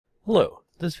Hello,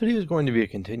 this video is going to be a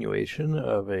continuation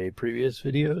of a previous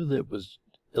video that was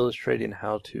illustrating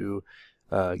how to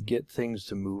get things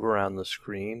to move around the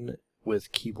screen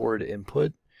with keyboard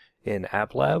input in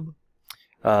AppLab.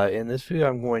 In this video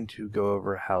I'm going to go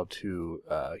over how to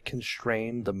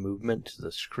constrain the movement to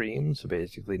the screen, so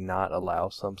basically not allow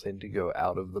something to go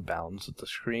out of the bounds of the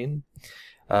screen.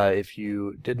 If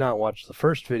you did not watch the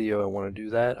first video and want to do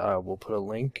that, we'll put a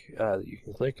link that you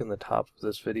can click in the top of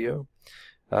this video.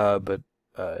 But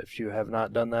if you have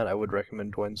not done that, I would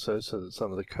recommend doing so that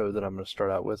some of the code that I'm going to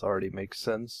start out with already makes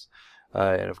sense.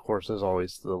 And of course, as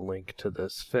always, the link to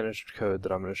this finished code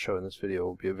that I'm going to show in this video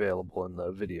will be available in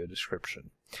the video description.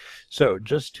 So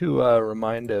just to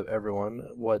remind everyone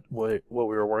what we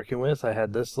were working with, I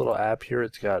had this little app here.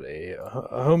 It's got a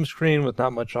home screen with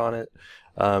not much on it.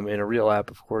 In a real app,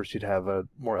 of course, you'd have a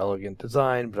more elegant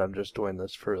design, but I'm just doing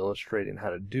this for illustrating how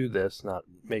to do this, not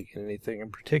making anything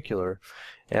in particular.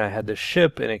 And I had this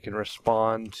ship, and it can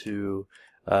respond to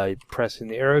pressing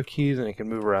the arrow keys, and it can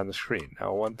move around the screen.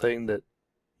 Now, one thing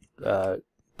that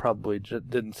probably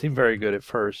didn't seem very good at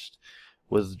first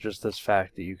was just this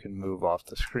fact that you can move off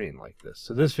the screen like this.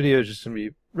 So this video is just going to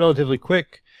be relatively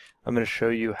quick. I'm going to show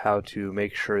you how to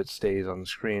make sure it stays on the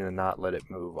screen and not let it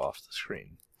move off the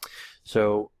screen.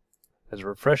 So, as a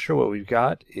refresher, what we've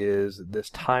got is this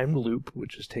timed loop,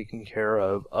 which is taking care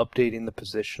of updating the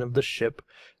position of the ship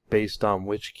based on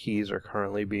which keys are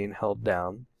currently being held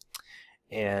down.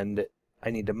 And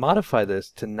I need to modify this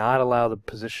to not allow the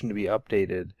position to be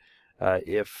updated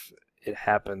if it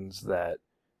happens that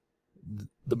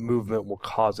the movement will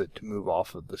cause it to move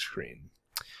off of the screen.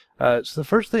 So the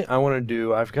first thing I want to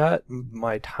do, I've got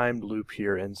my timed loop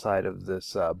here inside of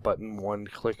this button one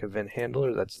click event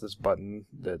handler. That's this button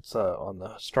that's on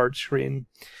the start screen.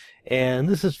 And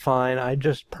this is fine. I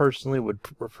just personally would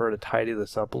prefer to tidy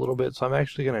this up a little bit. So I'm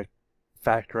actually going to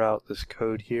factor out this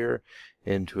code here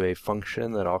into a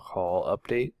function that I'll call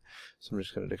update. So I'm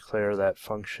just going to declare that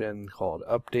function called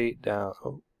update down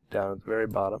at the very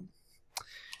bottom.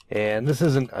 And this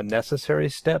isn't a necessary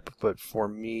step, but for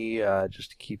me,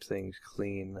 just to keep things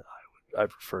clean, I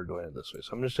prefer doing it this way.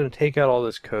 So I'm just going to take out all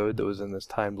this code that was in this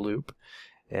timed loop,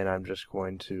 and I'm just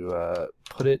going to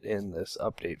put it in this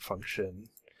update function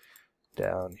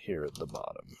down here at the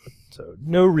bottom. So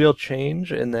no real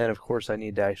change, and then of course I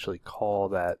need to actually call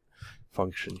that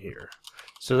function here.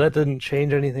 So that doesn't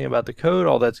change anything about the code.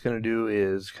 All that's going to do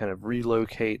is kind of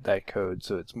relocate that code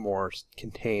so it's more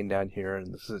contained down here,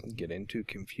 and this isn't getting too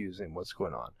confusing what's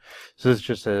going on. So this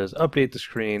just says update the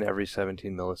screen every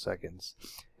 17 milliseconds,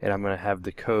 and I'm going to have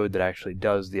the code that actually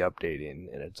does the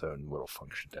updating in its own little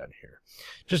function down here,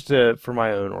 just for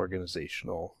my own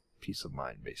organizational peace of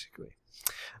mind, basically.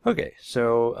 Okay,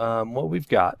 so what we've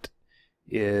got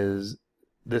is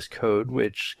this code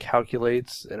which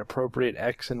calculates an appropriate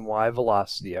X and Y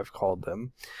velocity, I've called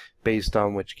them, based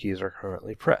on which keys are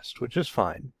currently pressed, which is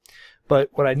fine. But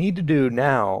what I need to do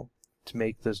now to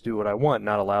make this do what I want,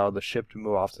 not allow the ship to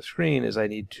move off the screen, is I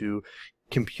need to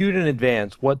compute in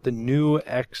advance what the new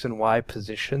X and Y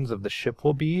positions of the ship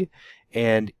will be,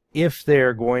 and if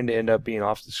they're going to end up being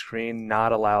off the screen,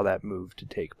 not allow that move to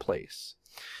take place.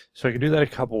 So I can do that a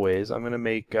couple ways. I'm going to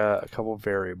make a couple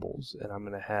variables, and I'm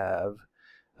going to have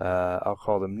I'll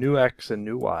call them new X and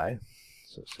new Y.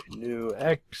 So say new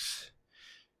X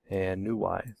and new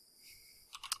Y.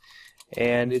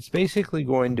 And it's basically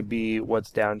going to be what's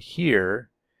down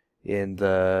here in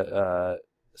the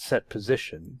set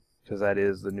position, because that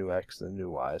is the new X and the new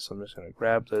Y. So I'm just going to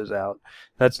grab those out.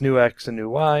 That's new X and new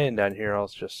Y, and down here I'll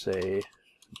just say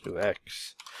new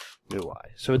X, new Y.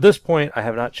 So at this point I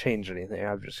have not changed anything.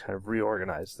 I've just kind of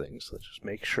reorganized things. Let's just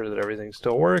make sure that everything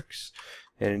still works.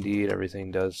 And indeed, everything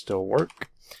does still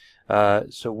work.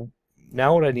 So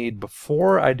now what I need,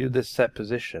 before I do this set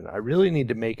position, I really need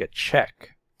to make a check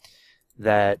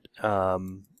that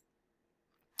I'm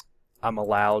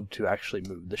allowed to actually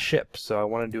move the ship. So I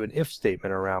want to do an if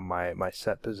statement around my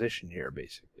set position here,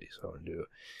 basically. So I want to do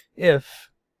if,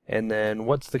 and then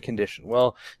what's the condition?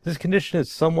 Well, this condition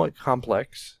is somewhat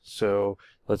complex, so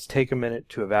let's take a minute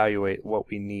to evaluate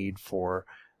what we need for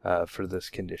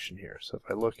this condition here. So if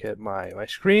I look at my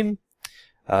screen,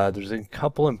 there's a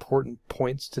couple important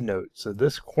points to note. So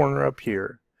this corner up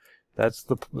here, that's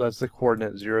the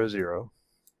coordinate 0, 0.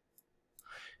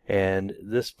 And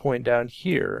this point down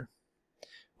here,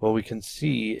 well, we can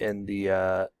see in the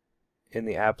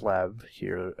AppLab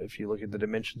here, if you look at the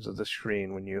dimensions of the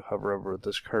screen when you hover over with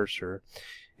this cursor,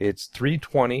 it's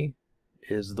 320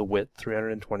 is the width,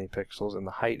 320 pixels, and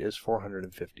the height is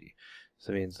 450.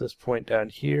 So it means this point down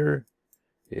here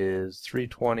is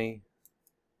 320,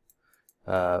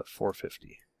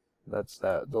 450. That's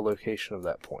the location of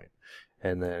that point.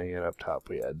 And then again up top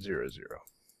we add 0, 0.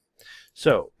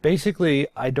 So basically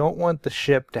I don't want the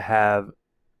ship to have,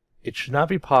 it should not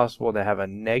be possible to have a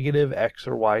negative x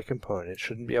or y component. It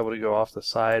shouldn't be able to go off the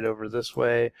side over this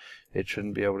way. It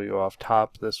shouldn't be able to go off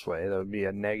top this way. That would be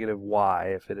a negative y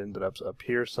if it ended up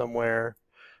here somewhere.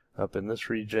 Up in this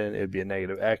region, it would be a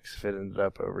negative x if it ended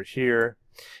up over here.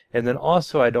 And then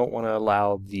also I don't want to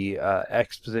allow the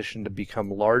x position to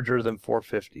become larger than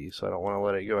 450, so I don't want to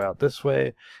let it go out this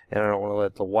way, and I don't want to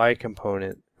let the y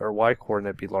component, or y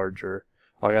coordinate, be larger.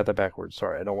 Oh, I got that backwards,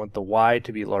 sorry. I don't want the y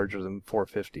to be larger than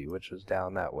 450, which is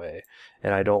down that way,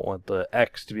 and I don't want the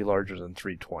x to be larger than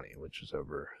 320, which is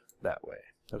over that way.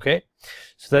 Okay,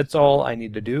 so that's all I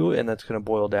need to do, and that's going to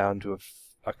boil down to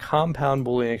a compound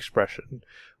Boolean expression,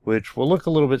 which will look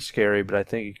a little bit scary, but I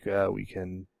think we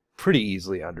can pretty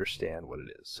easily understand what it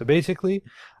is. So basically,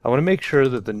 I want to make sure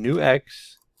that the new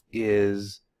x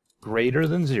is greater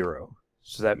than 0.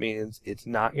 So that means it's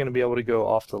not going to be able to go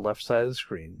off the left side of the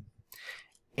screen.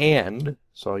 And,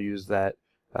 so I'll use that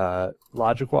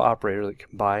logical operator that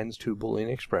combines two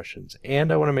Boolean expressions.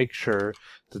 And I want to make sure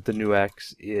that the new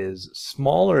x is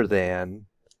smaller than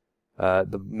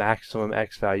the maximum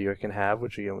x value I can have,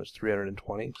 which again was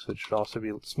 320. So it should also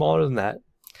be smaller than that.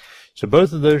 So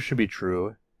both of those should be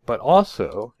true. But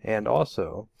also,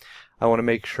 I want to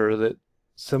make sure that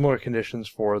similar conditions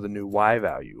for the new y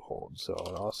value hold. So I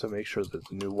want to also make sure that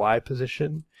the new y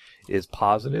position is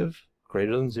positive,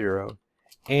 greater than 0,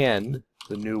 and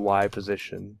the new y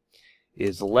position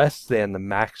is less than the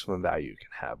maximum value you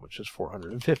can have, which is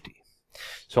 450.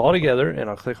 So altogether, and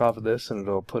I'll click off of this and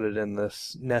it'll put it in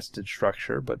this nested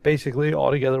structure, but basically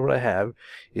altogether what I have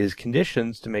is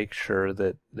conditions to make sure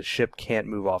that the ship can't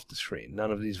move off the screen. None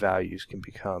of these values can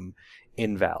become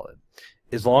invalid.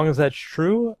 As long as that's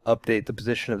true, update the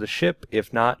position of the ship.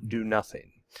 If not, do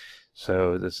nothing.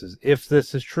 So this is, if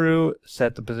this is true,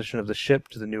 set the position of the ship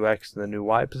to the new x and the new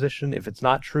y position. If it's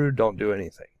not true, don't do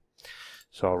anything.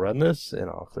 So I'll run this and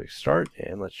I'll click start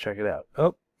and let's check it out.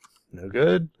 Oh, no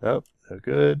good. Oh, no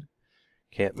good.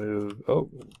 Can't move. Oh,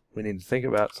 we need to think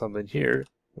about something here.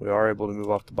 We are able to move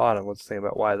off the bottom. Let's think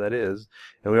about why that is.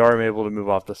 And we are able to move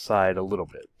off the side a little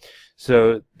bit.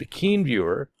 So the keen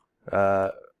viewer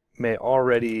may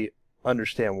already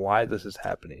understand why this is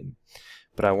happening,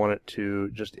 but I want it to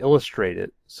just illustrate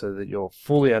it so that you'll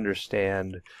fully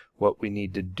understand what we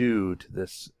need to do to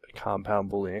this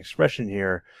compound Boolean expression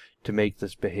here to make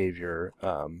this behavior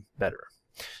better.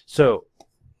 So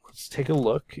let's take a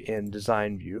look in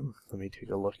design view. Let me take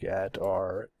a look at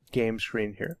our game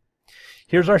screen here.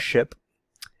 Here's our ship,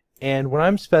 and when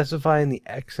I'm specifying the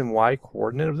x and y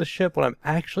coordinate of the ship, what I'm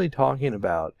actually talking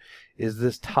about is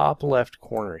this top left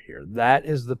corner here. That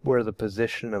is where the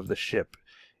position of the ship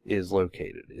is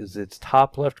located, is its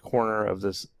top left corner of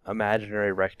this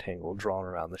imaginary rectangle drawn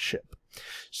around the ship.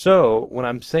 So when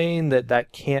I'm saying that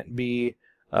that can't be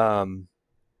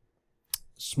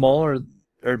smaller,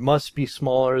 or it must be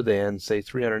smaller than, say,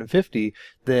 350,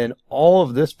 then all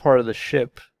of this part of the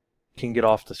ship can get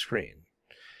off the screen.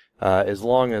 As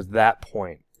long as that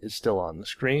point is still on the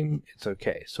screen, it's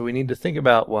okay. So we need to think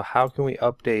about, well, how can we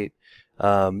update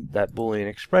that Boolean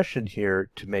expression here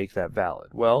to make that valid?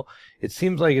 Well, it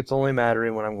seems like it's only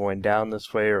mattering when I'm going down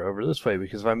this way or over this way,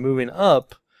 because if I'm moving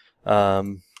up,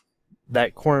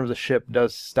 that corner of the ship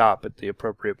does stop at the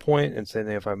appropriate point, and same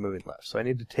thing if I'm moving left. So I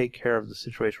need to take care of the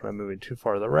situation when I'm moving too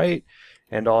far to the right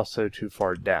and also too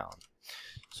far down.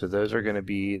 So those are going to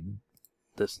be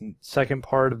this second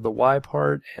part of the y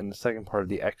part and the second part of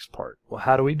the x part. Well,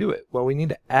 how do we do it? Well, we need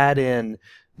to add in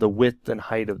the width and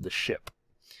height of the ship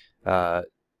to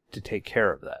take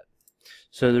care of that.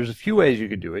 So there's a few ways you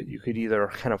could do it. You could either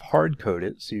kind of hard code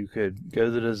it, so you could go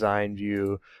to the design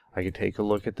view, I could take a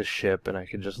look at the ship and I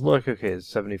could just look, okay, it's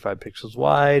 75 pixels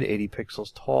wide, 80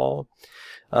 pixels tall.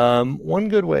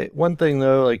 One thing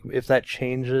though, like if that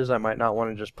changes, I might not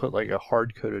want to just put like a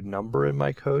hard-coded number in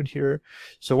my code here.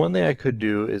 So one thing I could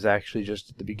do is actually just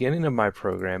at the beginning of my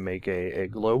program make a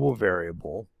global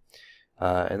variable,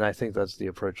 and I think that's the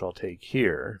approach I'll take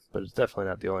here, but it's definitely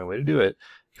not the only way to do it.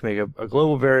 You can make a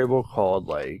global variable called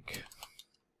like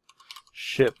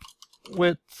ship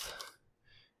width,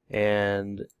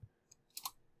 and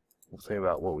we'll think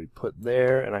about what we put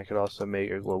there, and I could also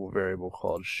make a global variable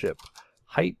called ship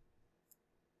height.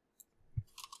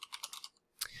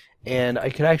 And I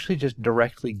could actually just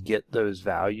directly get those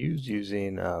values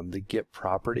using the get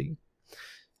property.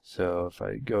 So if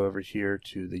I go over here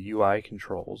to the UI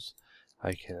controls,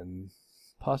 I can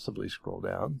possibly scroll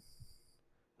down.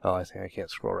 Oh, I think I can't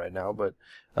scroll right now, but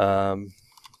how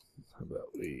about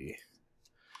we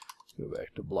Go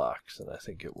back to blocks, and I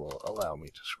think it will allow me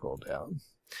to scroll down.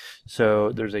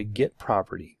 So there's a get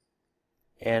property,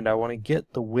 and I want to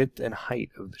get the width and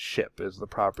height of the ship is the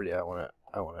property I want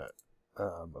to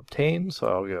obtain. So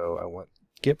I'll go, I want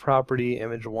get property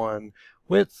image1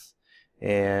 width,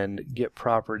 and get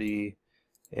property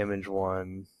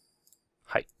image1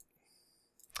 height.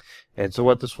 And so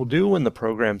what this will do when the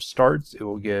program starts, it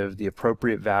will give the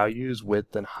appropriate values,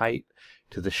 width and height,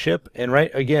 to the ship. And right,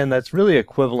 again, that's really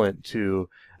equivalent to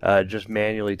just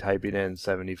manually typing in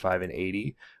 75 and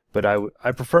 80. But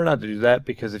I prefer not to do that,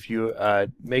 because if you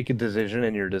make a decision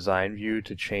in your design view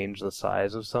to change the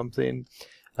size of something,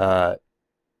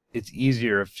 it's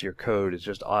easier if your code is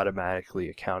just automatically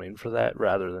accounting for that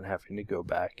rather than having to go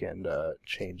back and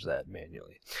change that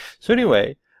manually. So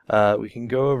anyway, we can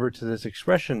go over to this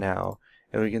expression now,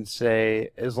 and we can say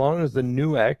as long as the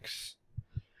new x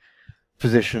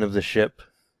position of the ship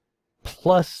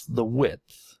plus the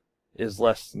width is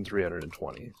less than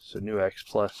 320. So new x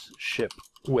plus ship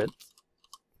width.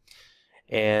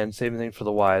 And same thing for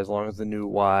the y, as long as the new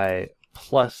y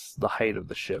plus the height of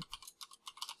the ship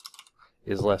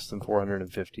is less than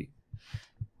 450.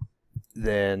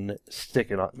 Then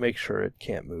stick it on, make sure it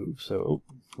can't move. So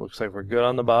looks like we're good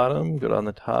on the bottom, good on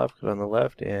the top, good on the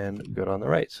left, and good on the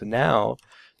right. So now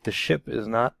the ship is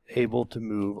not able to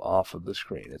move off of the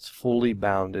screen. It's fully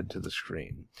bounded to the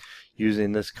screen.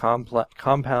 Using this compound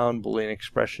Boolean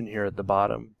expression here at the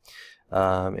bottom,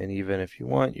 and even if you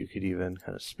want, you could even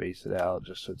kind of space it out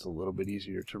just so it's a little bit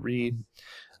easier to read.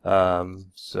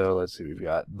 So let's see, we've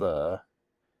got the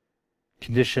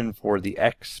condition for the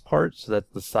x part, so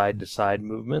that's the side-to-side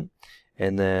movement,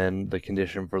 and then the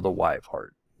condition for the y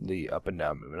part, the up and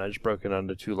down movement. I just broke it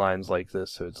onto two lines like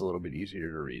this so it's a little bit easier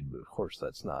to read, but of course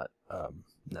that's not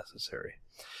necessary.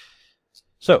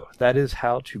 So that is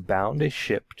how to bound a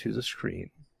ship to the screen,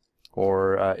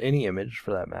 or any image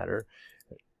for that matter.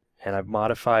 And I've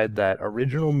modified that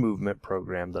original movement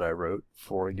program that I wrote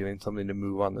for getting something to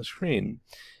move on the screen.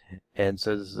 And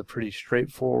so this is a pretty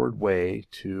straightforward way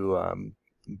to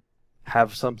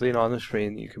have something on the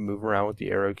screen that you can move around with the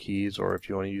arrow keys, or if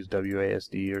you want to use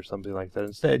WASD or something like that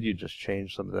instead, you just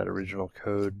change some of that original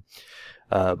code.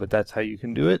 But that's how you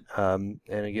can do it. And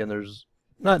again, there's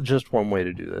not just one way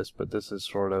to do this, but this is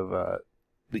sort of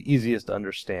the easiest to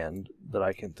understand that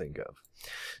I can think of.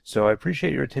 So I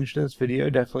appreciate your attention to this video.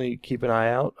 Definitely keep an eye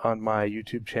out on my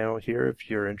YouTube channel here if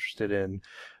you're interested in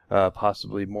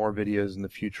possibly more videos in the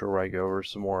future where I go over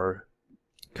some more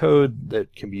code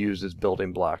that can be used as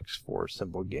building blocks for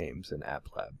simple games in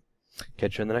AppLab.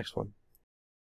 Catch you in the next one.